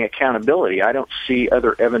see any accountability. I don't see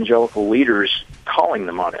other evangelical leaders calling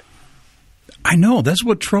them on it. I know. That's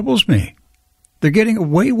what troubles me. They're getting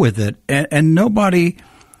away with it, and nobody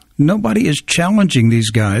is challenging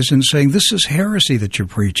these guys and saying, this is heresy that you're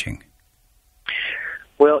preaching.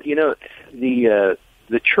 Well, the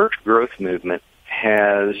church growth movement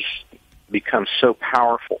has become so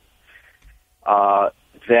powerful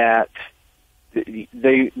that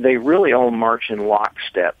they really all march in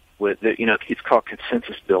lockstep with it's called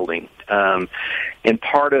consensus building, and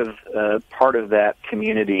part of that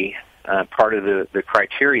community, part of the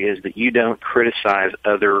criteria is that you don't criticize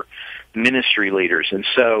other ministry leaders, and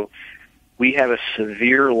so we have a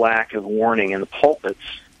severe lack of warning in the pulpits,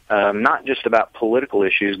 not just about political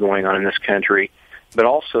issues going on in this country, but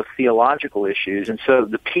also theological issues. And so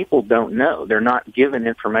the people don't know. They're not given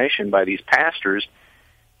information by these pastors.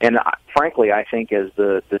 And frankly, I think as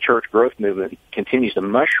the church growth movement continues to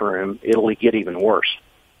mushroom, it'll get even worse.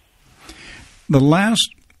 The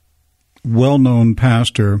last well-known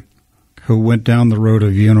pastor who went down the road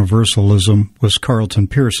of universalism was Carlton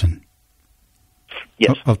Pearson,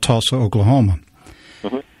 yes, of Tulsa, Oklahoma.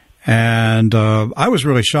 Mm-hmm. And I was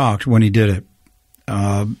really shocked when he did it.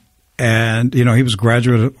 And, he was a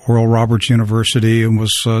graduate at Oral Roberts University and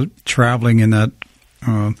was traveling in that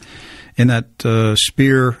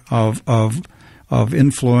sphere of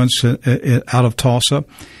influence out of Tulsa.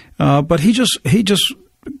 But he just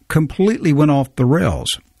completely went off the rails.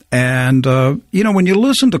 And, when you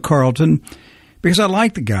listen to Carlton, because I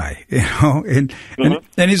like the guy, and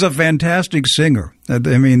he's a fantastic singer. I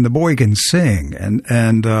mean, the boy can sing,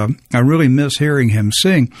 and I really miss hearing him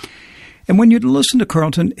sing. And when you listen to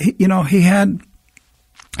Carlton, he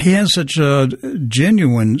has such a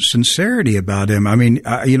genuine sincerity about him. I mean,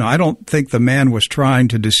 I don't think the man was trying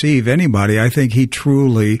to deceive anybody. I think he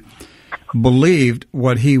truly believed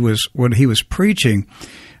what he was preaching.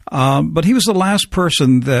 But he was the last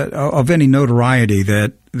person that of any notoriety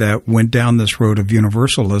that went down this road of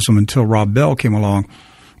universalism until Rob Bell came along.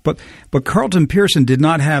 But Carlton Pearson did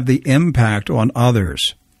not have the impact on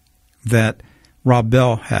others that Rob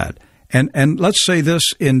Bell had. And let's say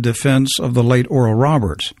this in defense of the late Oral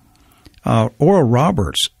Roberts. Oral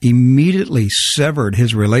Roberts immediately severed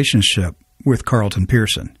his relationship with Carlton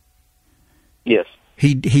Pearson. Yes.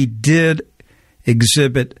 He did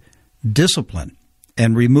exhibit discipline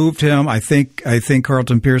and removed him. I think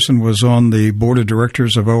Carlton Pearson was on the board of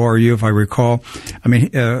directors of ORU, if I recall. I mean,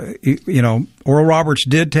 Oral Roberts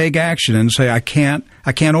did take action and say, I can't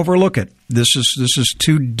overlook it. This is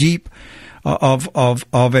too deep of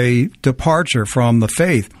a departure from the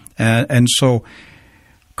faith, and so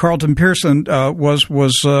Carlton Pearson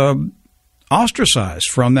was ostracized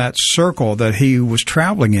from that circle that he was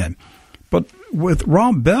traveling in. But with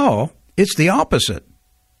Rob Bell, it's the opposite.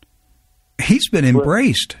 He's been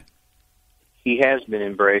embraced. He has been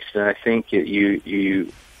embraced, and I think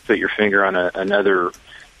you put your finger on another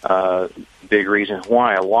big reason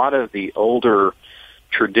why. A lot of the older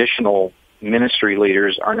traditional ministry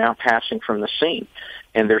leaders are now passing from the scene,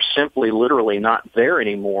 and they're simply literally not there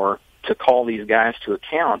anymore to call these guys to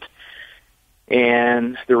account.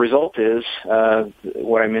 And the result is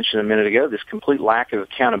what I mentioned a minute ago: this complete lack of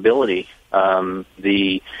accountability.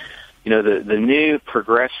 The new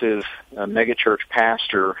progressive megachurch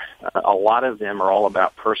pastor, a lot of them are all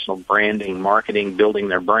about personal branding, marketing, building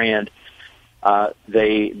their brand.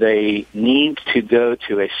 They need to go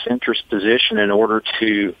to a centrist position in order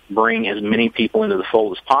to bring as many people into the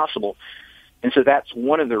fold as possible. And so that's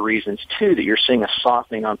one of the reasons, too, that you're seeing a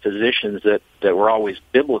softening on positions that were always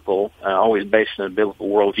biblical, always based on a biblical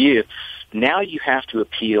worldview. Now you have to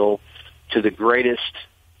appeal to the greatest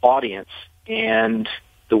audience, and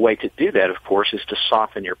the way to do that, of course, is to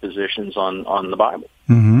soften your positions on the Bible.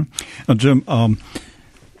 Mm-hmm. Now, Jim,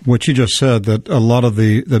 what you just said, that a lot of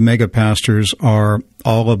the mega pastors are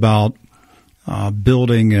all about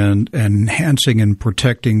building and enhancing and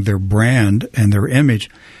protecting their brand and their image.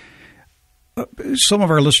 Some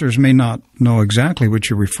of our listeners may not know exactly what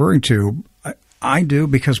you're referring to. I do,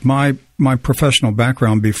 because my professional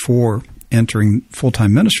background before entering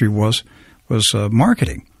full-time ministry was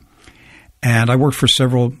marketing. And I worked for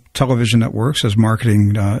several television networks as a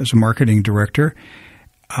marketing director.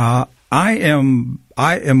 I am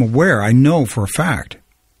aware, I know for a fact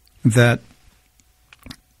that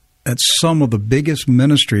some of the biggest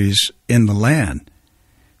ministries in the land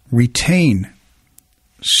retain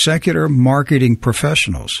secular marketing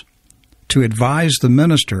professionals to advise the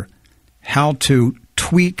minister how to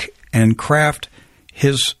tweak and craft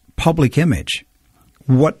his public image,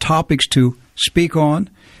 what topics to speak on,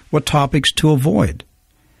 what topics to avoid.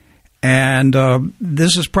 And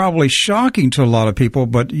this is probably shocking to a lot of people,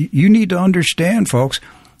 but you need to understand, folks,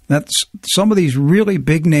 that some of these really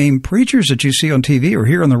big-name preachers that you see on TV or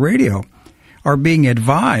hear on the radio are being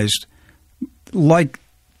advised like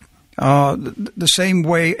the same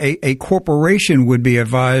way a corporation would be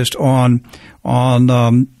advised on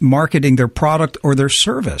marketing their product or their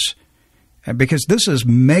service, because this is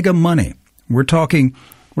mega money. We're talking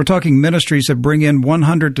ministries that bring in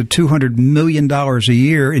 $100 to $200 million a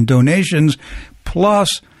year in donations,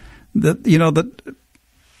 plus maybe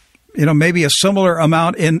a similar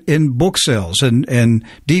amount in book sales and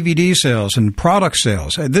DVD sales and product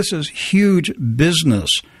sales. This is huge business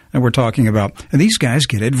that we're talking about. And these guys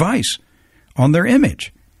get advice on their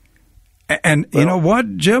image. And you know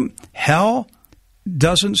what, Jim? Hell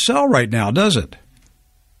doesn't sell right now, does it?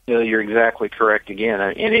 You're exactly correct again.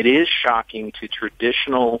 And it is shocking to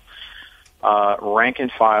traditional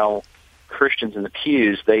rank-and-file Christians in the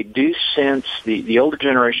pews. They do sense, the older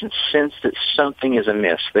generation sense that something is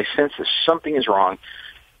amiss. They sense that something is wrong,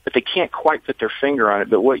 but they can't quite put their finger on it.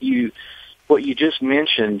 But what you just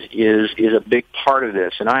mentioned is a big part of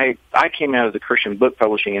this. And I came out of the Christian book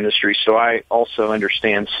publishing industry, so I also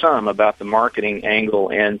understand some about the marketing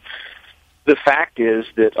angle. And the fact is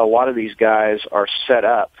that a lot of these guys are set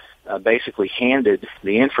up, basically handed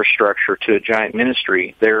the infrastructure to a giant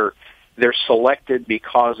ministry. They're selected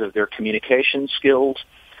because of their communication skills.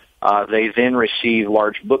 They then receive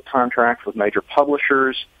large book contracts with major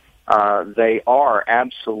publishers. They are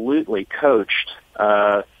absolutely coached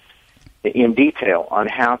in detail on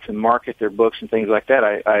how to market their books and things like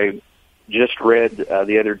that. I just read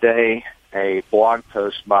the other day a blog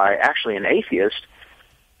post by actually an atheist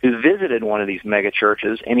who visited one of these mega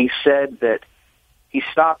churches, and he said that he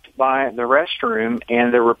stopped by the restroom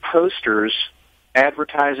and there were posters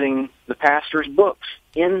advertising the pastor's books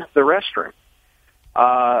in the restroom.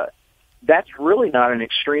 That's really not an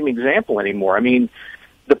extreme example anymore. I mean,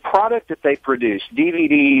 the product that they produce,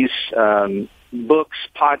 DVDs, books,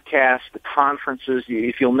 podcasts, the conferences,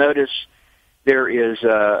 if you'll notice, there is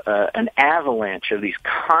an avalanche of these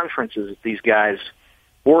conferences that these guys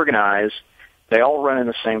organize. They all run in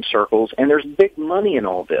the same circles, and there's big money in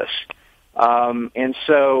all this. And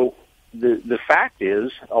so the fact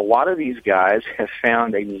is, a lot of these guys have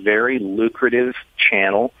found a very lucrative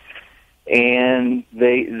channel, and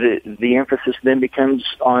the emphasis then becomes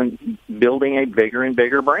on building a bigger and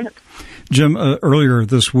bigger brand. Jim, earlier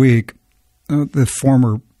this week, the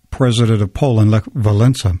former president of Poland, Lech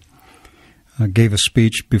Walesa, gave a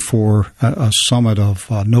speech before a summit of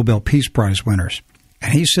Nobel Peace Prize winners.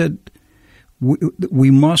 And he said,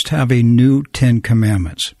 we must have a new 10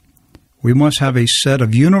 Commandments. We must have a set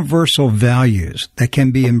of universal values that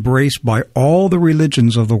can be embraced by all the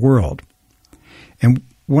religions of the world. And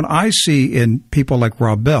what I see in people like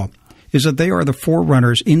Rob Bell is that they are the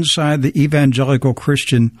forerunners inside the evangelical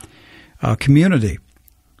Christian community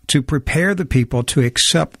to prepare the people to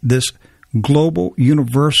accept this global,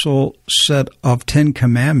 universal set of 10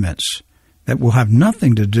 Commandments that will have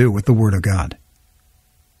nothing to do with the Word of God.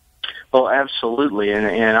 Well, absolutely,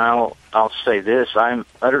 and I'll say this: I'm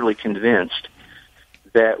utterly convinced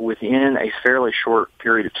that within a fairly short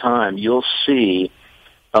period of time, you'll see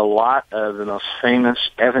a lot of the most famous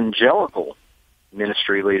evangelical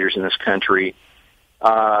ministry leaders in this country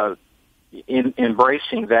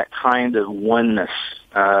embracing that kind of oneness.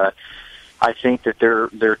 I think that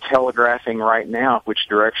they're telegraphing right now which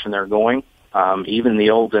direction they're going. Even the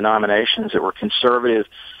old denominations that were conservative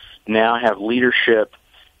now have leadership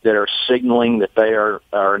that are signaling that they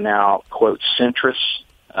are now, quote, centrists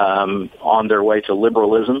on their way to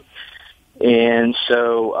liberalism. And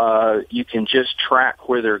so you can just track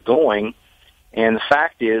where they're going. And the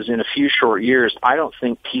fact is, in a few short years, I don't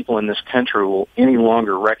think people in this country will any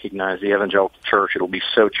longer recognize the evangelical church. It'll be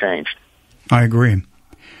so changed. I agree.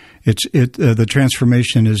 The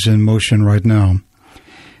transformation is in motion right now.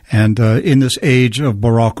 And in this age of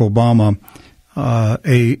Barack Obama,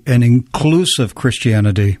 an inclusive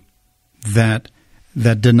Christianity that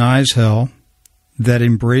denies hell, that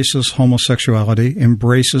embraces homosexuality,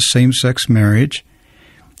 embraces same-sex marriage,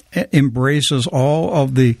 embraces all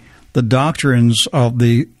of the doctrines of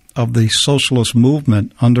the socialist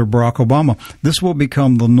movement under Barack Obama. This will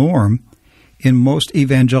become the norm in most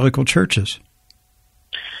evangelical churches.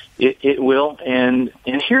 It will, and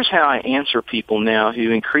here's how I answer people now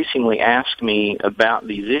who increasingly ask me about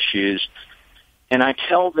these issues, and I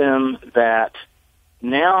tell them that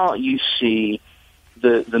now you see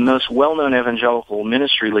the most well-known evangelical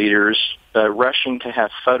ministry leaders rushing to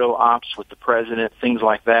have photo ops with the president, things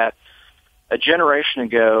like that. A generation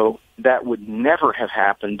ago, that would never have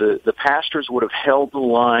happened. The pastors would have held the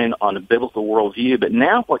line on a biblical worldview, but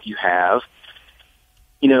now what you have,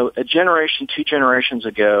 a generation, 2 generations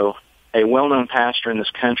ago, a well-known pastor in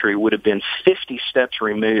this country would have been 50 steps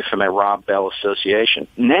removed from a Rob Bell association.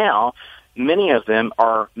 Now, many of them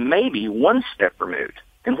are maybe 1 step removed.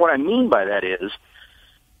 And what I mean by that is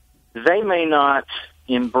they may not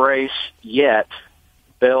embrace yet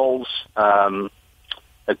Bell's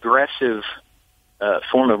aggressive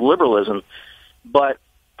form of liberalism, but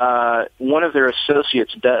one of their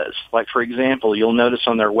associates does. Like, for example, you'll notice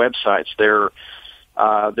on their websites they're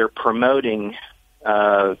promoting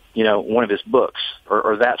one of his books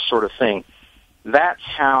or that sort of thing. That's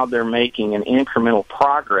how they're making an incremental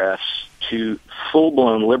progress to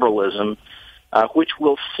full-blown liberalism, which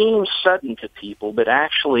will seem sudden to people, but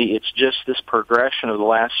actually it's just this progression of the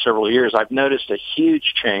last several years. I've noticed a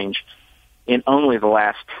huge change in only the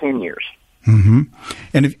last 10 years. Mm-hmm.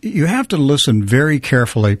 And if you have to listen very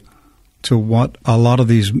carefully to what a lot of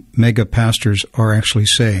these mega pastors are actually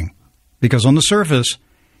saying, because on the surface,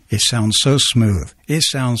 it sounds so smooth. It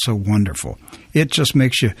sounds so wonderful. It just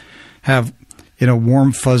makes you have,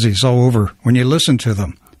 warm fuzzies all over when you listen to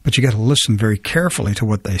them. But you got to listen very carefully to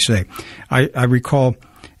what they say. I recall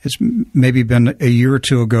it's maybe been a year or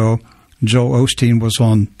two ago, Joel Osteen was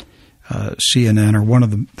on CNN or one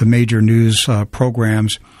of the major news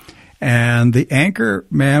programs, and the anchor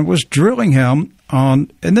man was drilling him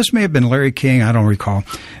on, and this may have been Larry King, I don't recall,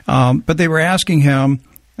 but they were asking him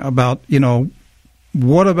about,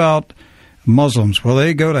 what about Muslims? Will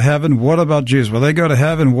they go to heaven? What about Jews? Will they go to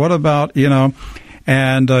heaven? What about,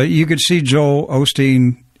 and you could see Joel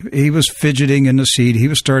Osteen, he was fidgeting in the seat. He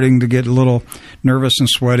was starting to get a little nervous and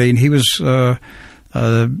sweaty, and he was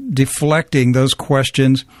deflecting those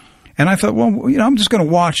questions. And I thought, well, I'm just going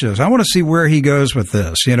to watch this. I want to see where he goes with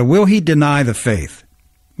this. Will he deny the faith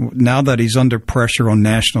now that he's under pressure on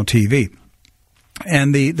national TV?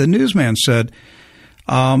 And the newsman said,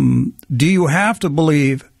 do you have to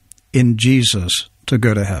believe in Jesus to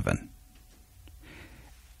go to heaven?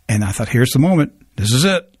 And I thought, here's the moment. This is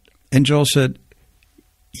it. And Joel said,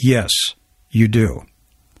 yes, you do.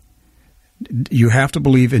 You have to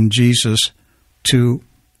believe in Jesus to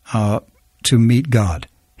meet God.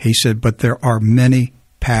 He said, but there are many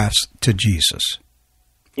paths to Jesus.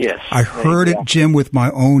 Yes. I heard it, Jim, with my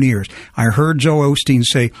own ears. I heard Joel Osteen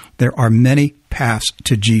say, there are many paths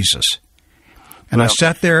to Jesus. And I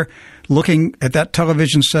sat there looking at that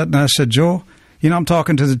television set, and I said, Joel, I'm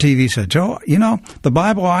talking to the TV set. Joel, the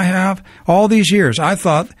Bible I have, all these years, I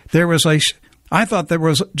thought there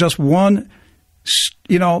was just one,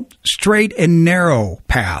 straight and narrow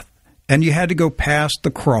path, and you had to go past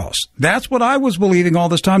the cross. That's what I was believing all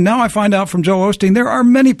this time. Now I find out from Joel Osteen there are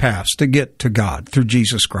many paths to get to God through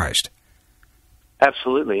Jesus Christ.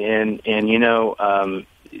 Absolutely, and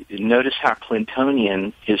notice how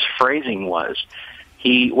Clintonian his phrasing was.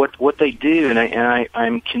 What they do, and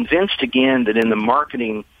I'm convinced again that in the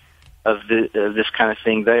marketing of this kind of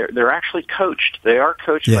thing, they're actually coached. They are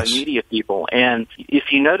coached by media people, and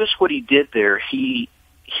if you notice what he did there, he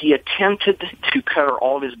attempted to cover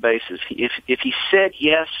all of his bases. If he said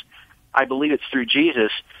yes, I believe it's through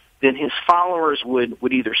Jesus, then his followers would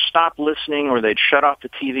either stop listening or they'd shut off the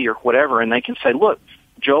TV or whatever, and they can say, look,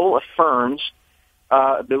 Joel affirms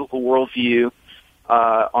a biblical worldview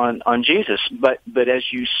on Jesus. But as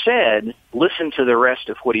you said, listen to the rest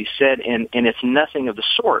of what he said, and it's nothing of the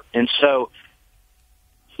sort. And so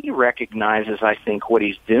he recognizes, I think, what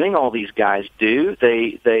he's doing. All these guys do.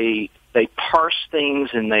 They parse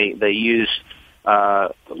things, and they use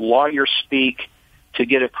lawyer speak to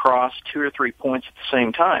get across 2 or 3 points at the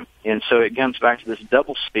same time. And so it comes back to this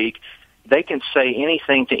double speak. They can say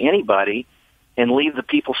anything to anybody and leave the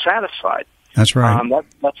people satisfied. That's right.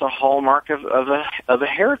 That's a hallmark of a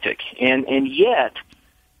heretic. And yet,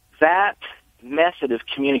 that method of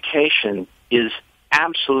communication is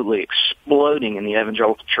absolutely exploding in the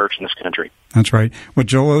evangelical church in this country. That's right. What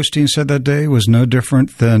Joel Osteen said that day was no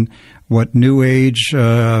different than what New Age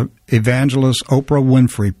evangelist Oprah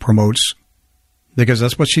Winfrey promotes, because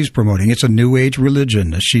that's what she's promoting. It's a New Age religion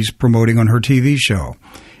that she's promoting on her TV show.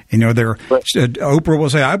 You know, Oprah will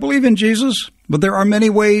say, I believe in Jesus, but there are many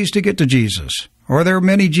ways to get to Jesus, or there are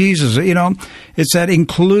many Jesuses. You know, it's that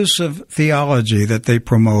inclusive theology that they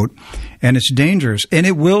promote, and it's dangerous, and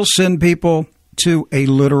it will send people to a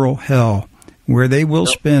literal hell where they will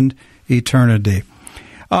spend eternity.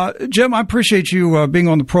 Jim, I appreciate you being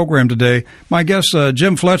on the program today. My guest,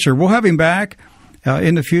 Jim Fletcher, we'll have him back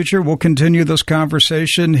in the future. We'll continue this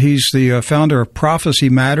conversation. He's the founder of Prophecy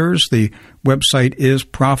Matters. The website is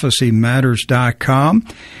prophecymatters.com.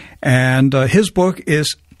 And his book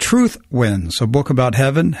is Truth Wins, a book about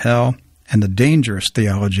heaven, hell, and the dangerous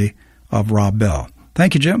theology of Rob Bell.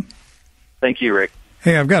 Thank you, Jim. Thank you, Rick.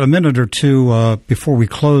 Hey, I've got a minute or two before we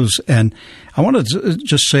close, and I want to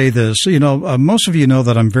just say this. You know, most of you know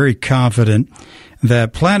that I'm very confident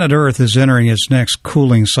that planet Earth is entering its next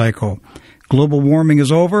cooling cycle. Global warming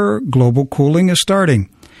is over. Global cooling is starting.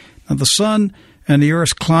 Now, the sun and the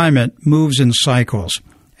Earth's climate moves in cycles,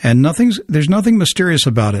 and there's nothing mysterious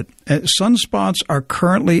about it. Sunspots are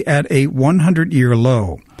currently at a 100-year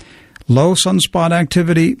low. Low sunspot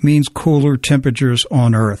activity means cooler temperatures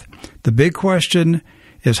on Earth. The big question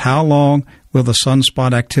is, how long will the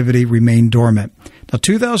sunspot activity remain dormant? Now,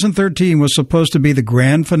 2013 was supposed to be the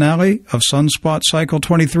grand finale of Sunspot Cycle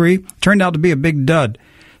 23. Turned out to be a big dud.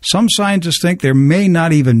 Some scientists think there may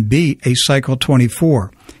not even be a Cycle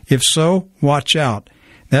 24. If so, watch out.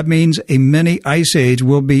 That means a mini ice age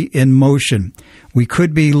will be in motion. We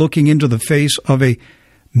could be looking into the face of a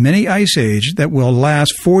mini ice age that will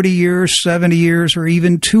last 40 years, 70 years, or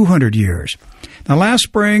even 200 years. Now, last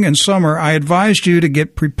spring and summer, I advised you to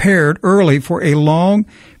get prepared early for a long,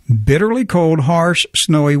 bitterly cold, harsh,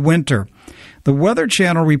 snowy winter. The Weather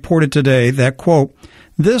Channel reported today that, quote,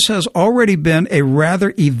 this has already been a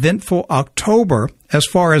rather eventful October as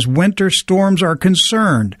far as winter storms are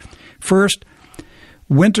concerned. First,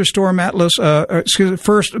 Winter Storm Atlas,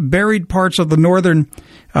 first buried parts of the northern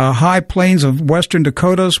high plains of western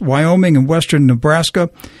Dakotas, Wyoming, and western Nebraska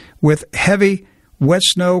with heavy, wet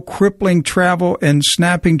snow, crippling travel and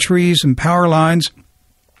snapping trees and power lines.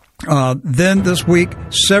 Then this week,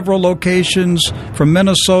 several locations from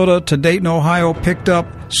Minnesota to Dayton, Ohio picked up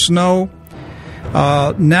snow.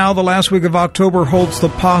 Now the last week of October holds the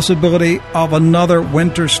possibility of another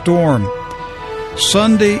winter storm.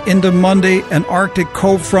 Sunday into Monday, an Arctic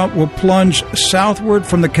cold front will plunge southward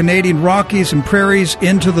from the Canadian Rockies and prairies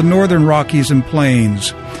into the northern Rockies and plains.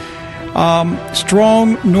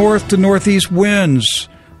 Strong north to northeast winds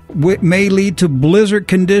may lead to blizzard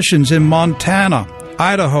conditions in Montana,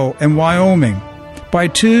 Idaho, and Wyoming. By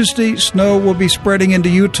Tuesday, snow will be spreading into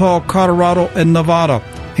Utah, Colorado, and Nevada,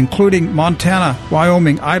 including Montana,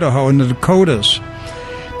 Wyoming, Idaho, and the Dakotas.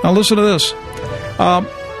 Now listen to this.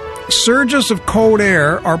 Surges of cold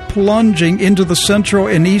air are plunging into the central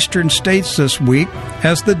and eastern states this week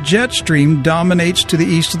as the jet stream dominates to the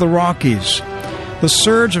east of the Rockies. The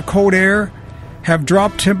surge of cold air have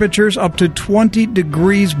dropped temperatures up to 20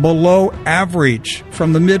 degrees below average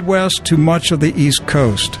from the Midwest to much of the East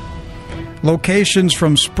Coast. Locations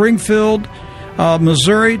from Springfield,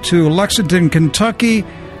 Missouri to Lexington, Kentucky,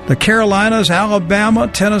 the Carolinas, Alabama,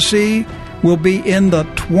 Tennessee will be in the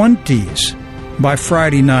 20s by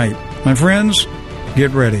Friday night. My friends, get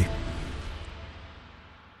ready.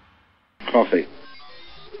 Coffee.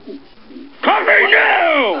 Coffee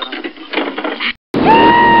now!